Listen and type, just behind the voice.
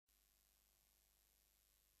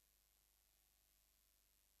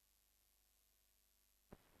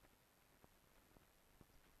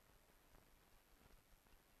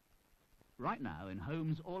Right now, in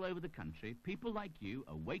homes all over the country, people like you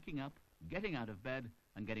are waking up, getting out of bed,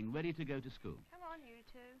 and getting ready to go to school. Come on, you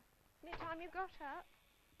two. Any time you got up.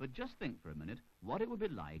 But just think for a minute what it would be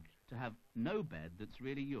like to have no bed that's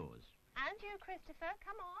really yours. And you, Christopher,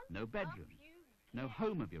 come on. No bedroom, no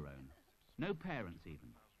home of your own, no parents even.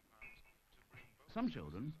 Some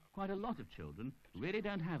children, quite a lot of children, really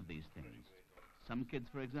don't have these things. Some kids,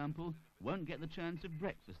 for example, won't get the chance of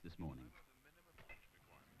breakfast this morning.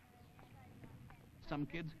 Some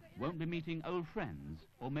kids won't be meeting old friends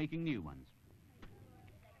or making new ones.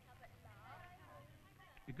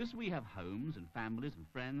 Because we have homes and families and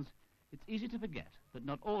friends, it's easy to forget that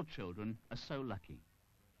not all children are so lucky.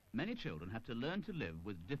 Many children have to learn to live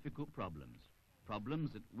with difficult problems,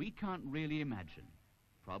 problems that we can't really imagine,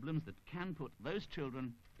 problems that can put those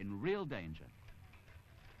children in real danger.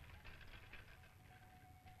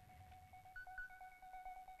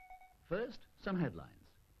 First, some headlines.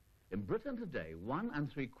 In Britain today,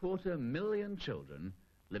 1.75 million children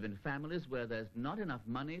live in families where there's not enough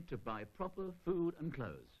money to buy proper food and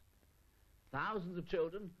clothes. Thousands of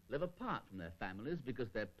children live apart from their families because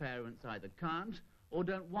their parents either can't or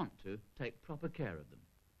don't want to take proper care of them.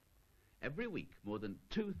 Every week, more than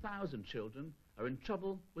 2,000 children are in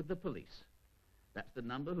trouble with the police. That's the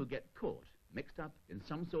number who get caught, mixed up in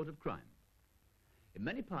some sort of crime. In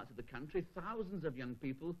many parts of the country, thousands of young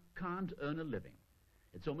people can't earn a living.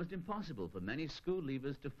 It's almost impossible for many school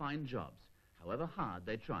leavers to find jobs, however hard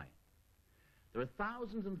they try. There are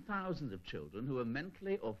thousands and thousands of children who are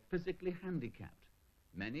mentally or physically handicapped.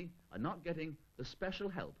 Many are not getting the special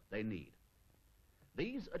help they need.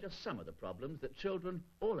 These are just some of the problems that children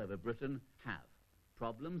all over Britain have,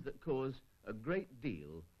 problems that cause a great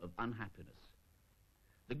deal of unhappiness.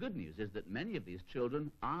 The good news is that many of these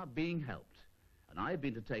children are being helped, and I've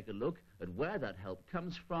been to take a look at where that help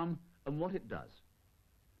comes from and what it does.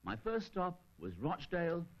 My first stop was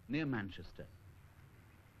Rochdale, near Manchester.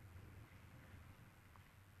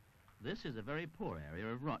 This is a very poor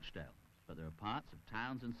area of Rochdale, but there are parts of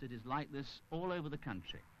towns and cities like this all over the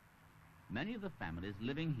country. Many of the families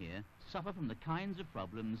living here suffer from the kinds of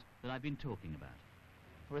problems that I've been talking about.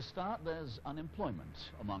 For a start, there's unemployment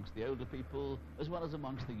amongst the older people as well as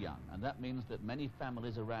amongst the young, and that means that many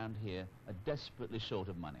families around here are desperately short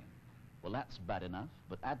of money. Well, that's bad enough,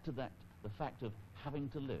 but add to that the fact of having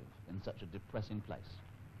to live in such a depressing place.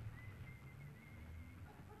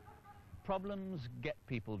 Problems get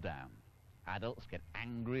people down. Adults get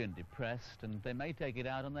angry and depressed, and they may take it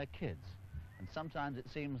out on their kids. And sometimes it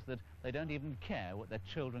seems that they don't even care what their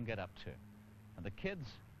children get up to. And the kids,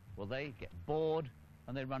 well, they get bored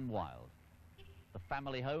and they run wild. The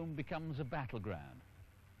family home becomes a battleground.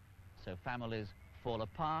 So families fall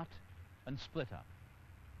apart and split up.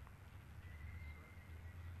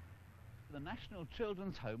 The National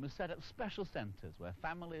Children's Home has set up special centres where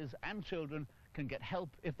families and children can get help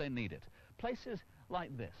if they need it. Places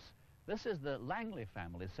like this. This is the Langley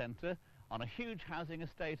Family Centre on a huge housing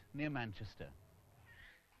estate near Manchester.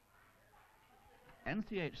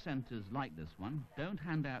 NCH centres like this one don't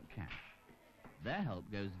hand out cash. Their help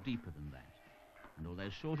goes deeper than that. And although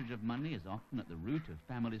shortage of money is often at the root of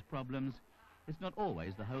families' problems, it's not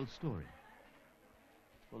always the whole story.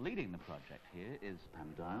 Well, leading the project here is Pam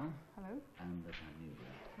Dial. Hello. And Pam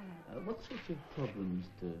Newsdesk. Hello. What sorts of problems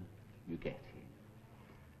do you get here?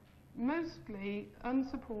 Mostly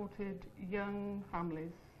unsupported young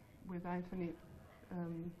families without any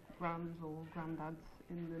grands or granddads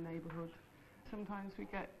in the neighbourhood. Sometimes we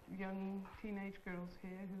get young teenage girls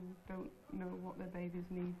here who don't know what their babies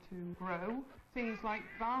need to grow. Things like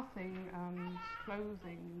bathing and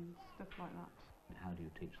clothing and stuff like that. How do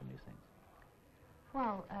you teach them these things?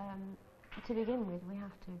 Well, to begin with, we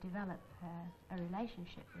have to develop a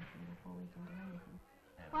relationship with them before we can do anything.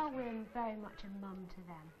 Well, we're very much a mum to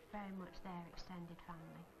them, very much their extended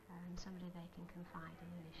family, and somebody they can confide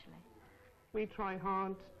in initially. We try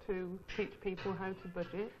hard to teach people how to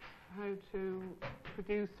budget, how to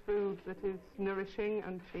produce food that is nourishing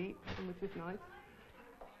and cheap, and which is nice.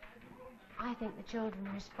 I think the children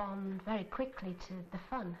respond very quickly to the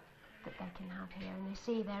fun that they can have here, and they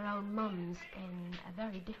see their own mums in a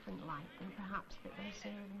very different light than perhaps that they see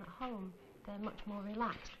them at home. They're much more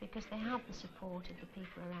relaxed because they have the support of the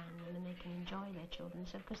people around them and they can enjoy their children.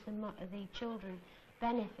 So because the children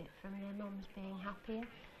benefit from their mums being happier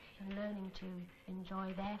and learning to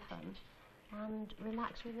enjoy their fun and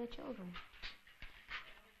relax with their children.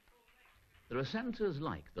 There are centres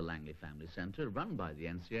like the Langley Family Centre run by the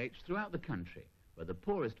NCH throughout the country where the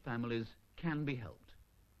poorest families can be helped.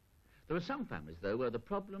 There are some families, though, where the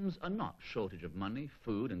problems are not shortage of money,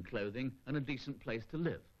 food and clothing and a decent place to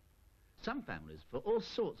live. Some families, for all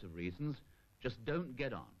sorts of reasons, just don't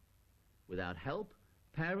get on. Without help,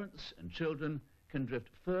 parents and children can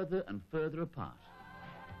drift further and further apart.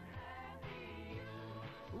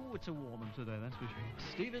 Oh, it's a warm one today, that's for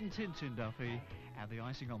sure. Stephen Tintin Duffy and the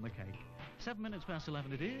icing on the cake. 7 minutes past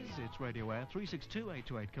 11 it is. It's Radio Air, 362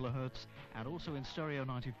 828 kilohertz, and also in stereo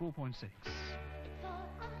 94.6.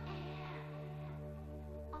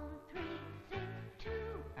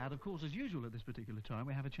 And of course, as usual at this particular time,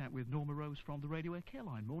 we have a chat with Norma Rose from the Radio Air care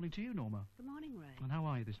line. Morning to you, Norma. Good morning, Ray. And how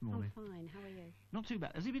are you this morning? I'm fine. How are you? Not too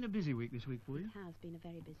bad. Has it been a busy week this week for you? It has been a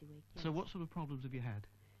very busy week, yes. So what sort of problems have you had?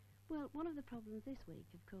 Well, one of the problems this week,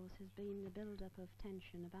 of course, has been the build-up of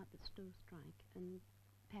tension about the school strike, and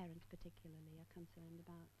parents particularly are concerned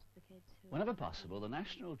about the kids who... Whenever possible, the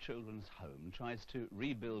National Children's Home tries to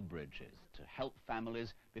rebuild bridges to help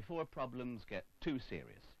families before problems get too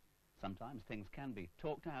serious. Sometimes things can be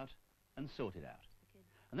talked out and sorted out.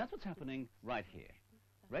 And that's what's happening right here.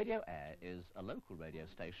 Radio Air is a local radio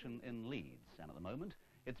station in Leeds, and at the moment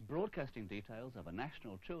it's broadcasting details of a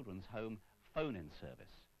National Children's Home phone-in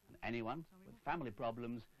service. And anyone with family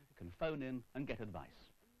problems can phone in and get advice.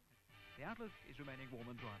 The outlook is remaining warm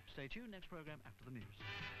and dry. Stay tuned, next programme after the news.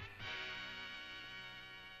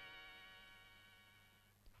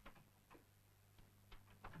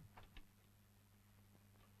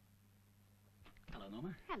 Hello,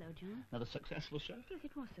 Norma. Hello, John. Another successful show? Yes,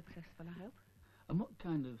 it was successful, I hope. And what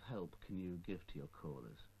kind of help can you give to your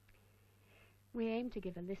callers? We aim to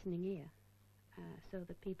give a listening ear, so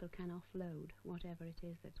that people can offload whatever it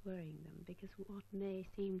is that's worrying them, because what may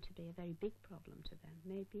seem to be a very big problem to them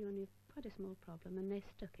may be only quite a small problem, and they're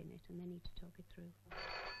stuck in it and they need to talk it through.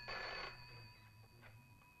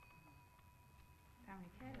 Family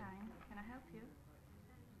care line, can I help you?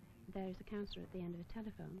 There's a counsellor at the end of a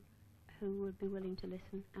telephone who would be willing to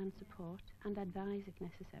listen and support and advise, if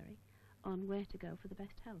necessary, on where to go for the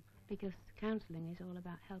best help, because counselling is all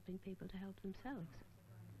about helping people to help themselves.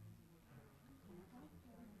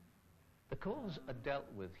 The calls are dealt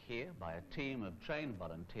with here by a team of trained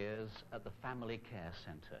volunteers at the Family Care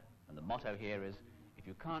Centre. And the motto here is, if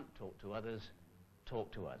you can't talk to others, talk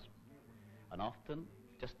to us. And often,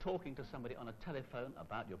 just talking to somebody on a telephone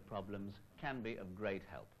about your problems can be of great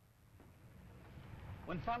help.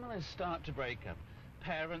 When families start to break up,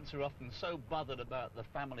 parents are often so bothered about the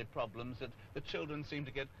family problems that the children seem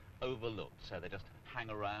to get overlooked. So they just hang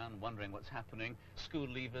around wondering what's happening. School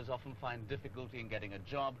leavers often find difficulty in getting a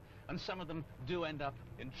job, and some of them do end up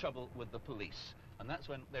in trouble with the police. And that's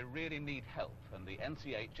when they really need help, and the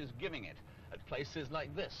NCH is giving it at places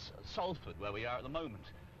like this, at Salford, where we are at the moment.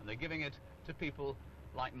 And they're giving it to people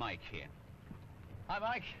like Mike here. Hi,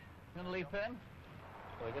 Mike. You want to leave pen?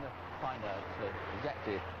 So we're going to find out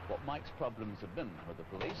exactly what Mike's problems have been with the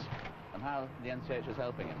police and how the NCH is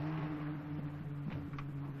helping him.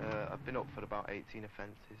 I've been up for about 18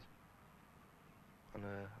 offences, and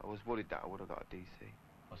I was worried that I would have got a DC.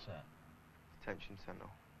 What's that? Detention centre.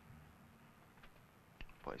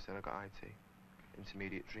 But instead I got IT,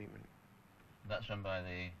 intermediate treatment. That's run by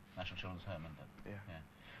the National Children's Home, isn't it? Yeah.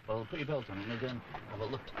 Well, put your belt on and we'll go and have a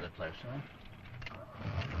look at the place, shall we?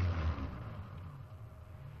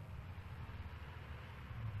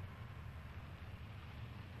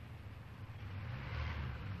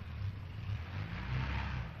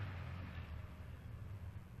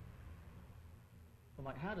 Well,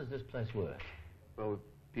 Mike, how does this place work? Well, we'd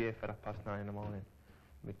be here for 9:30 in the morning.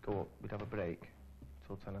 We'd go up, we'd have a break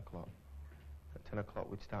till 10 o'clock. At 10 o'clock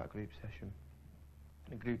we'd start a group session.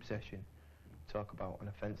 In a group session, talk about an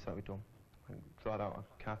offence that we've done. We'd draw out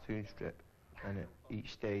a cartoon strip, and at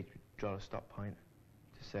each stage we'd draw a stop point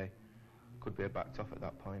to say, could we have backed off at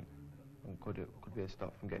that point, and could we have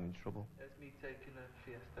stopped from getting in trouble. It's me taking a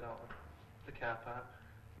Fiesta out of the car park.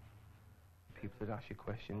 People would ask you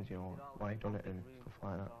questions, you know, why you done it and stuff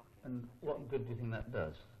like that. And what good do you think that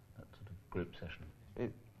does, that sort of group session?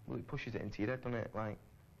 Well, it pushes it into your head, doesn't it? Like,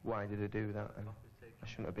 why did I do that? And I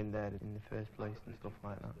shouldn't have been there in the first place and stuff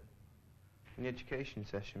like that. And the education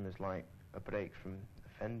session was like a break from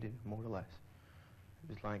offending, more or less.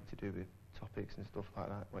 It was like to do with topics and stuff like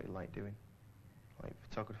that, what you like doing. Like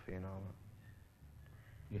photography and all that.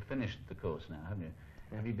 You've finished the course now, haven't you?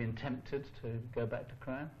 Yeah. Have you been tempted to go back to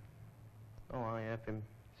crime? Oh, I have been.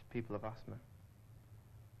 People have asked me.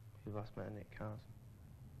 People have asked me to nick cars.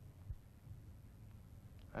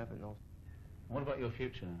 I haven't known. What about your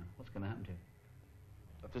future now? What's going to happen to you?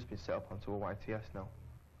 I've just been set up onto a YTS now.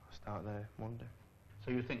 I'll start there Monday.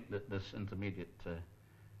 So you think that this intermediate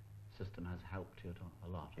system has helped you a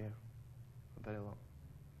lot? Yeah, a very lot.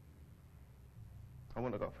 I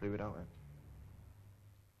wouldn't have got through without it.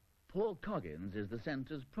 Paul Coggins is the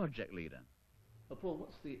centre's project leader. Well, Paul,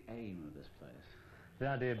 what's the aim of this place? The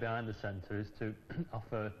idea behind the centre is to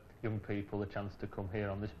offer young people a chance to come here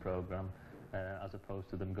on this programme as opposed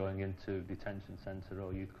to them going into detention centre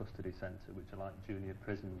or youth custody centre, which are like junior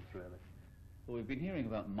prisons, really. Well, we've been hearing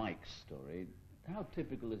about Mike's story. How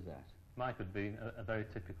typical is that? Mike would be a very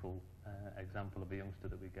typical example of a youngster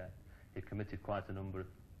that we get. He committed quite a number of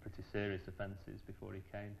pretty serious offences before he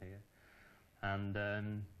came here,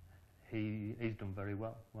 and he's done very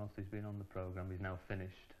well. Whilst he's been on the programme, he's now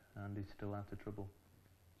finished and he's still out of trouble.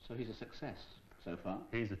 So he's a success so far?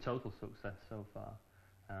 He's a total success so far,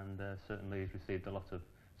 and certainly he's received a lot of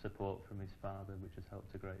support from his father, which has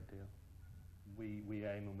helped a great deal. We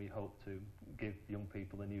aim and we hope to give young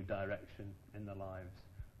people a new direction in their lives,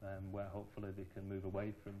 where hopefully they can move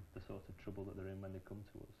away from the sort of trouble that they're in when they come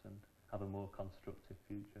to us and have a more constructive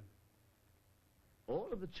future. All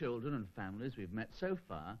of the children and families we've met so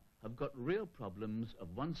far have got real problems of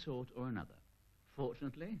one sort or another.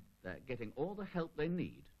 Fortunately, they're getting all the help they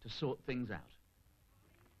need to sort things out.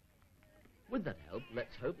 With that help,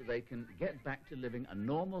 let's hope that they can get back to living a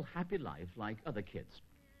normal, happy life like other kids.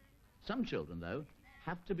 Some children, though,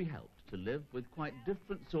 have to be helped to live with quite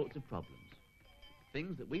different sorts of problems,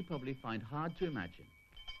 things that we probably find hard to imagine.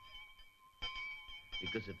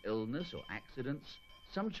 Because of illness or accidents,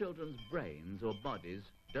 some children's brains or bodies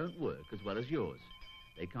don't work as well as yours.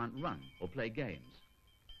 They can't run or play games.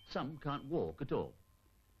 Some can't walk at all.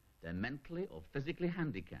 They're mentally or physically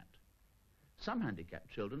handicapped. Some handicapped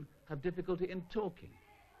children have difficulty in talking.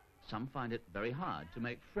 Some find it very hard to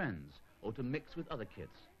make friends or to mix with other kids.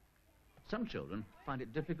 Some children find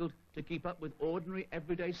it difficult to keep up with ordinary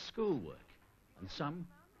everyday schoolwork, and some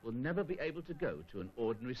will never be able to go to an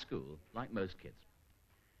ordinary school like most kids.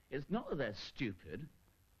 It's not that they're stupid,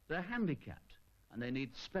 they're handicapped, and they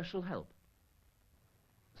need special help.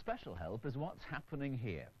 Special help is what's happening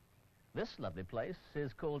here. This lovely place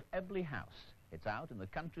is called Abley House. It's out in the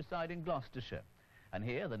countryside in Gloucestershire, and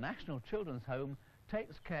here the National Children's Home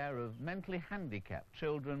takes care of mentally handicapped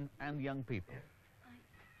children and young people.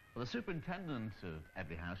 Well, the superintendent of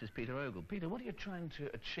Abley House is Peter Ogle. Peter, what are you trying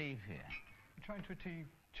to achieve here? We're trying to achieve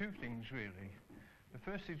two things, really. The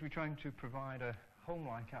first is we're trying to provide a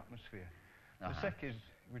home-like atmosphere. The second is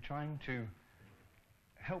we're trying to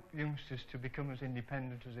help youngsters to become as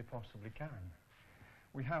independent as they possibly can.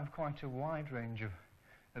 We have quite a wide range of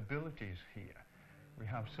abilities here. We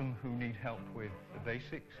have some who need help with the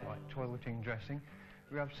basics, like toileting, dressing.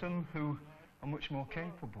 We have some who are much more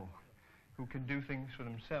capable, who can do things for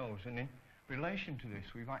themselves. And in relation to this,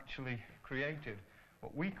 we've actually created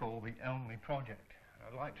what we call the Elmley Project.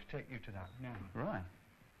 I'd like to take you to that now. Right.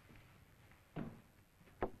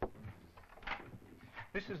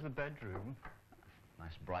 This is the bedroom.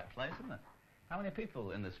 Nice bright place, isn't it? How many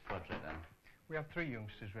people in this project then? We have 3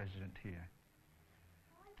 youngsters resident here.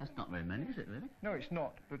 That's not very many, is it, really? No, it's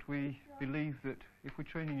not, but we believe that if we're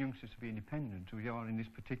training youngsters to be independent, as we are in this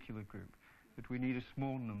particular group, that we need a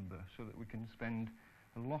small number so that we can spend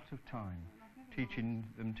a lot of time teaching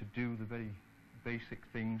them to do the very basic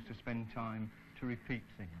things, to spend time to repeat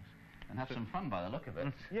things. And have some fun by the look of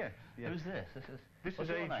it. Yes, yes. Who's this? This is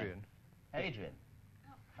Adrian. Adrian.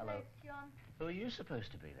 Hello. John. Who are you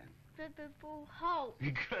supposed to be then? Incredible Hulk.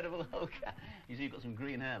 Incredible Hulk. You see, you've got some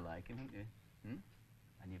green hair like him, haven't you? Hmm?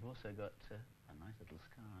 And you've also got a nice little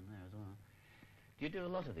scar on there as well. Do you do a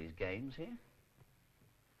lot of these games here?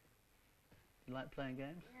 You like playing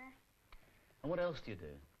games? Yeah. And what else do you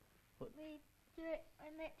do? We do it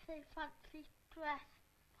when it's a fancy dress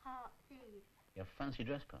party. You have fancy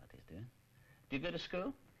dress parties, do you? Do you go to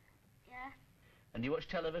school? Yes. And do you watch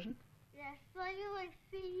television? Yes, I always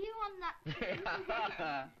see you on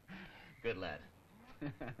that. Good lad.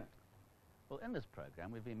 Well, in this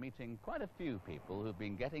programme, we've been meeting quite a few people who've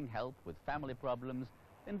been getting help with family problems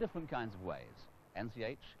in different kinds of ways.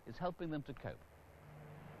 NCH is helping them to cope.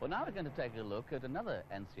 Well, now we're going to take a look at another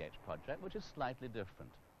NCH project, which is slightly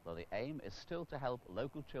different, though the aim is still to help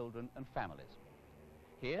local children and families.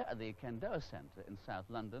 Here at the Kendoa Centre in South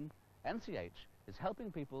London, NCH is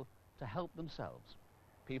helping people to help themselves.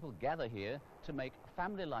 People gather here to make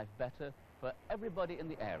family life better for everybody in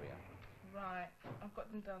the area. Right, I've got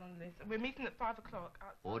them down on the list. We're meeting at 5 o'clock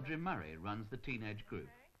outside. Audrey Murray runs the teenage group.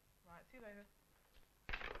 Okay. Right, see you later.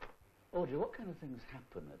 Audrey, what kind of things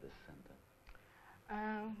happen at this centre?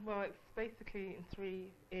 Well, it's basically in 3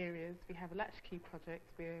 areas. We have a latchkey project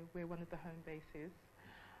where we're one of the home bases.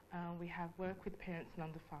 We have work with parents and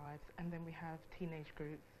under 5s, and then we have teenage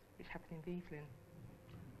groups, which happen in the evening.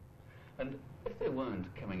 And if they weren't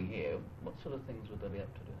coming here, what sort of things would they be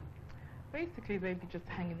up to doing? Basically, they'd be just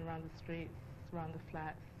hanging around the streets, around the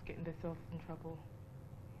flats, getting themselves in trouble.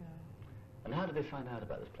 You know. And how did they find out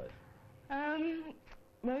about this place?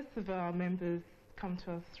 Most of our members come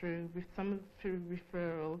to us through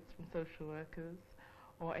referrals from social workers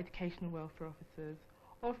or educational welfare officers,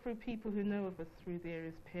 or through people who know of us through the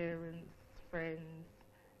area's parents, friends,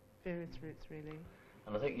 various routes really.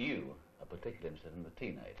 And I think you are particularly interested in the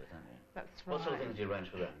teenagers, aren't you? That's right. What sort of things do you arrange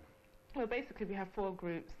for them? Well, basically we have 4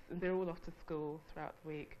 groups and they're all off to school throughout the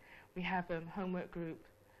week. We have a homework group,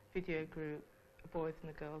 video group, a boys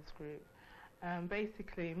and a girls group.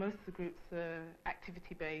 Basically most of the groups are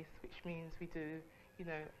activity based, which means we do, you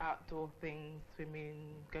know, outdoor things, swimming,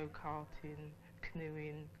 go-karting,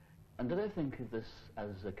 canoeing. And do they think of this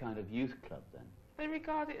as a kind of youth club then? They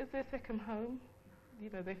regard it as their second home. You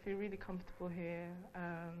know, they feel really comfortable here.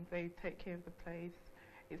 They take care of the place.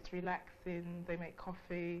 It's relaxing. They make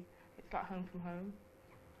coffee. It's like home from home.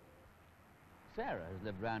 Sarah has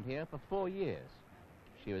lived around here for 4 years.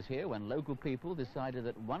 She was here when local people decided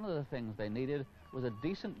that one of the things they needed was a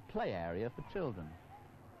decent play area for children.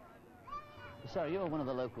 Sarah, you're one of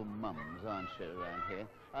the local mums, aren't you, around here?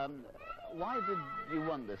 Why did you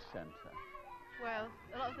want this centre? Well,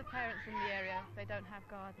 a lot of the parents in the area, they don't have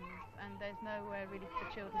gardens and there's nowhere really for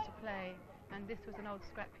children to play, and this was an old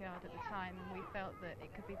scrapyard at the time and we felt that it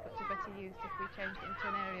could be put to better use if we changed it into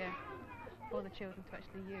an area for the children to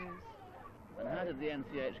actually use. And how did the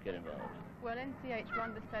NCH get involved? Well, NCH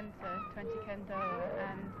run the centre, 20 Kendoa,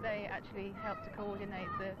 and they actually helped to coordinate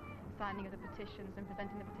the signing of the petitions and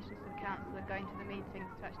presenting the petitions to the council and going to the meetings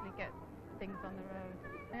to actually get things on the road.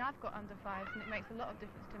 I mean, I've got under 5s and it makes a lot of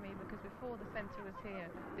difference to me because before the centre was here,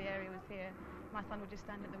 the area was here, my son would just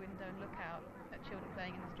stand at the window and look out at children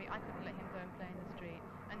playing in the street. I couldn't let him go and play in the street,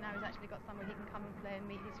 and now he's actually got somewhere he can come and play and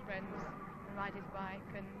meet his friends and ride his bike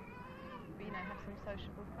and, you know, have some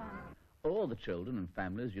sociable fun. All the children and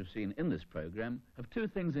families you've seen in this programme have 2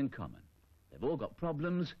 things in common. They've all got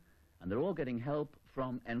problems and they're all getting help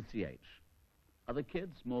from NCH. Other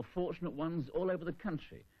kids, more fortunate ones all over the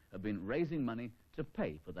country, have been raising money to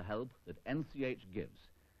pay for the help that NCH gives.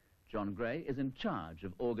 John Gray is in charge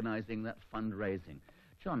of organising that fundraising.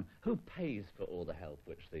 John, who pays for all the help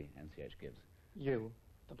which the NCH gives? You,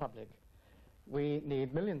 the public. We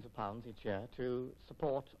need millions of pounds each year to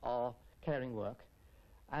support our caring work,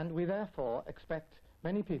 and we therefore expect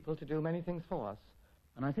many people to do many things for us.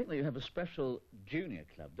 And I think that you have a special junior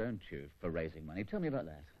club, don't you, for raising money. Tell me about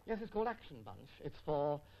that. Yes, it's called Action Bunch. It's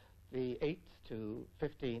for the 8 to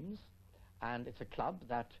 15s, and it's a club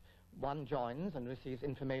that one joins and receives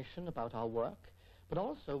information about our work, but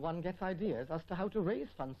also one gets ideas as to how to raise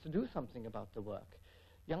funds to do something about the work.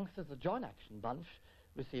 Youngsters that join Action Bunch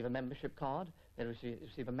receive a membership card, they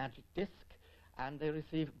receive a magic disc, and they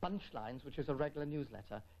receive bunch lines, which is a regular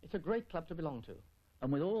newsletter. It's a great club to belong to.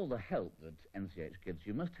 And with all the help that NCH gives,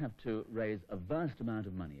 you must have to raise a vast amount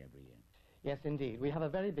of money every year. Yes, indeed. We have a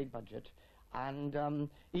very big budget, and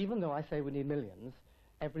even though I say we need millions,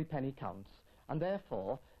 every penny counts. And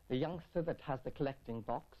therefore, the youngster that has the collecting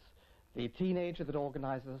box, the teenager that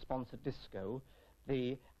organises a sponsored disco,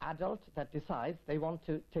 the adult that decides they want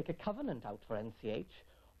to take a covenant out for NCH,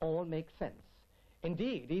 all make sense.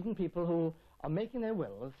 Indeed, even people who are making their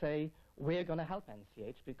wills say, we're going to help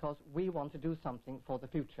NCH because we want to do something for the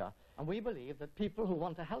future. And we believe that people who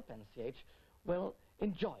want to help NCH will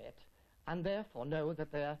enjoy it and therefore know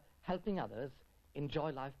that they're helping others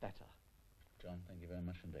enjoy life better. John, thank you very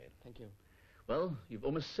much indeed. Thank you. Well, you've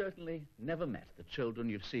almost certainly never met the children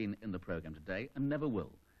you've seen in the programme today, and never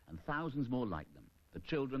will, and thousands more like them, the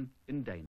children in danger.